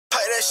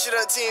that shit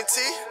up, TNT.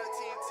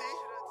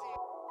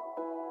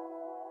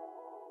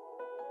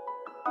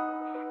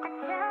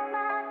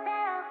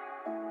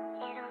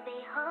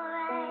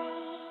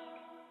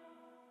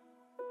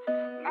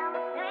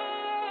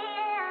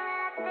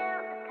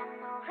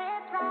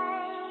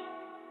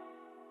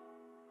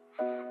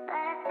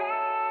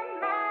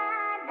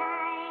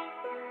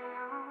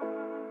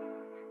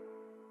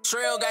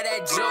 Trill got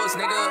that juice,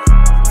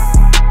 nigga.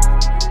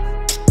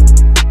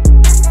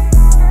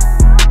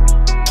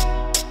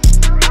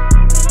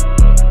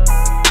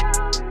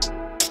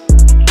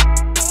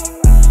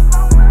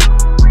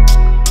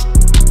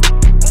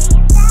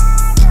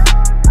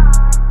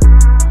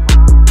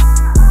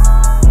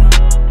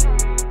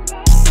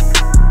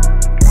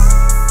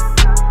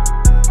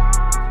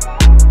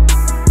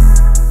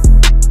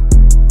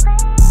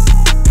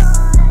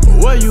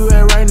 Where you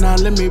at right now?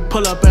 Let me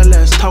pull up and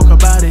let's talk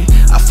about it.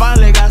 I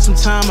finally got some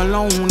time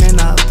alone and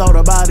I thought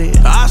about it.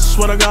 I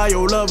swear to God,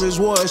 your love is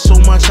worth so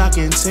much I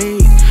can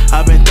take.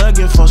 I've been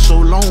thuggin' for so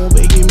long,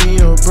 but give me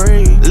a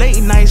break.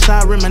 Late nights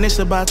I reminisce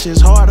about you,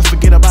 it's hard to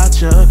forget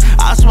about you.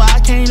 I swear I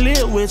can't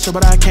live with you,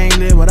 but I can't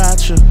live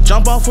without you.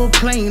 Jump off a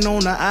plane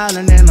on the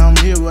island and I'm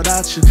here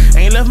without you.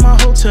 Ain't left my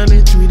hotel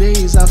in 3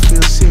 days, I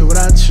feel sick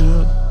without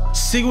you.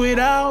 Sick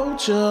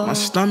without you. My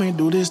stomach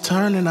do this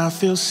turn and I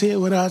feel sick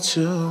without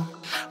you.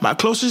 My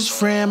closest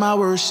friend, my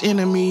worst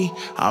enemy.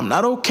 I'm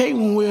not okay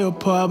when we're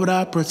apart, but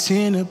I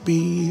pretend to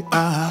be.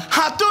 I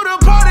threw the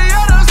party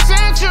of the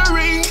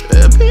century.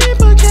 The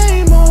people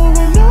came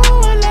over, no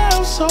one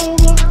else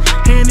sober,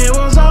 and it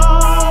was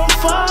all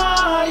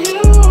for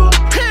you.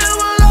 It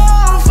was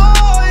all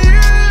for you.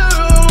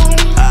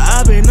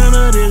 I've been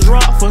under this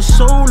rock for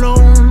so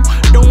long.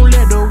 Don't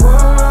let the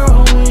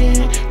world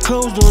win.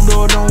 Close the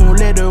door, don't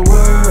let the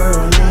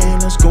world in.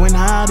 Let's go and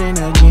hide in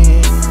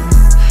again.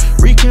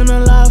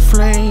 Rekindle a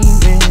flame,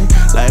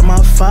 light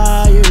my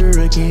fire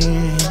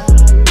again.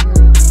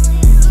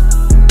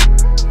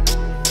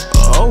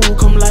 Oh,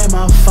 come light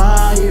my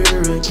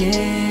fire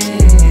again.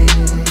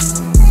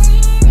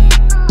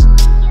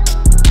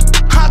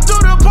 I threw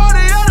the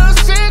party of the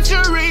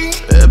century.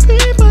 The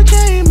people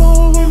came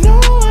over, no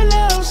one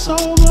else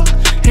sober,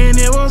 and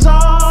it was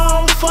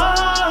all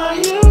for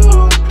you.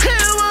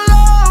 It was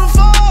all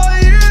for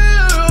you.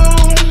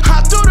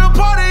 I threw the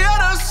party of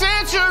the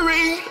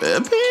century. The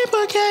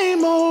people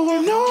came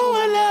over, no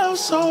one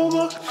else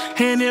sober,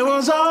 and it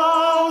was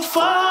all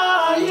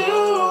for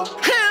you.